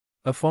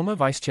A former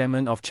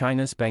vice-chairman of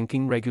China's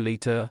banking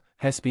regulator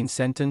has been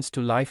sentenced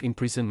to life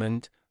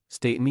imprisonment,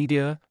 state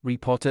media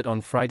reported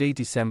on Friday,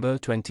 December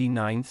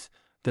 29,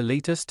 the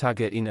latest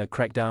target in a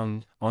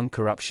crackdown on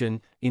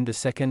corruption in the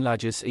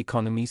second-largest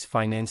economy's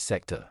finance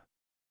sector.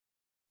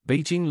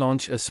 Beijing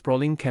launched a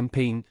sprawling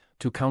campaign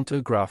to counter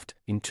graft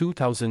in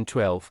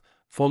 2012,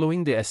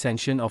 following the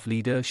ascension of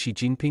leader Xi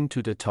Jinping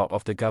to the top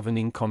of the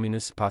governing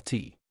Communist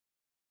Party.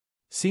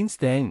 Since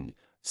then,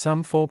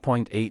 some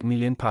 4.8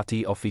 million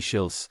party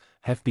officials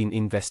have been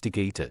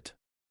investigated.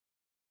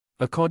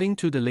 According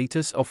to the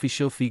latest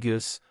official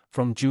figures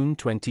from June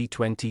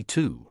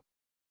 2022,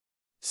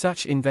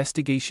 such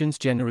investigations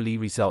generally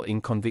result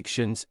in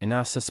convictions and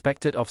are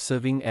suspected of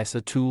serving as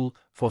a tool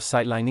for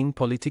sidelining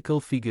political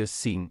figures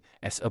seen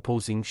as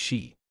opposing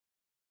Xi.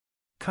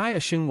 Cai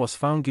Asheng was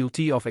found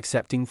guilty of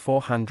accepting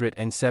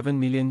 407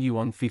 million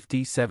yuan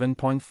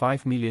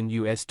 $57.5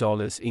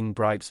 million in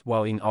bribes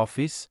while in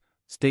office,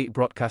 state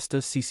broadcaster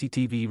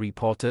CCTV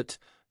reported,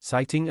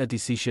 citing a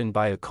decision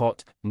by a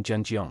court in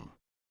Zhejiang.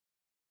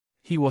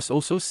 He was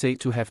also said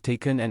to have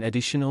taken an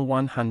additional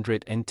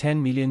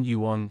 110 million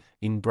yuan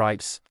in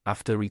bribes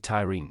after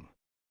retiring.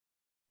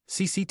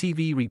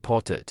 CCTV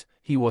reported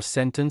he was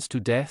sentenced to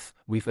death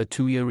with a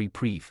 2-year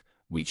reprieve,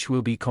 which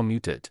will be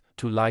commuted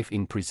to life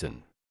in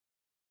prison.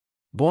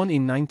 Born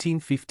in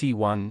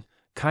 1951,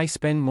 Cai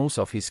spent most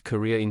of his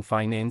career in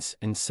finance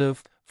and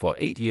served for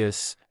 8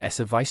 years as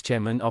a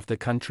vice-chairman of the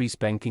country's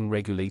banking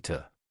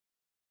regulator.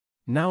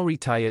 Now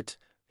retired,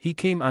 he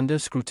came under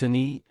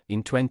scrutiny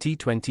in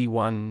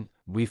 2021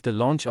 with the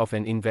launch of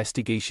an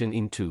investigation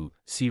into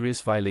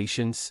serious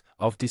violations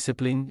of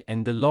discipline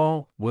and the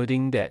law,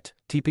 wording that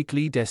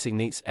typically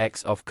designates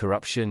acts of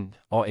corruption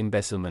or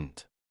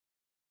embezzlement.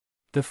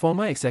 The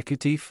former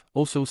executive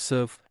also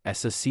served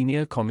as a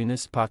senior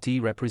Communist Party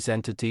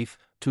representative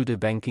to the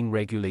banking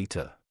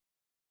regulator.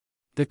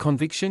 The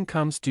conviction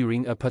comes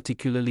during a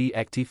particularly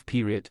active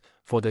period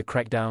for the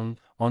crackdown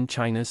on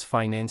China's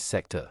finance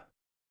sector.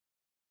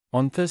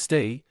 On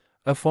Thursday,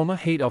 a former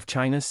head of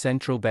China's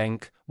central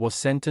bank was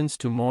sentenced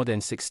to more than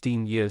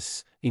 16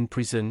 years in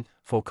prison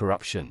for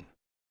corruption.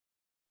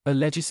 A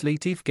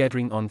legislative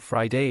gathering on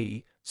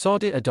Friday saw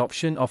the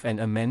adoption of an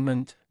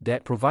amendment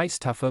that provides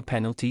tougher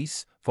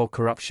penalties for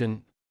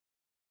corruption,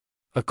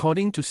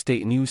 according to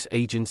state news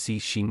agency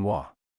Xinhua.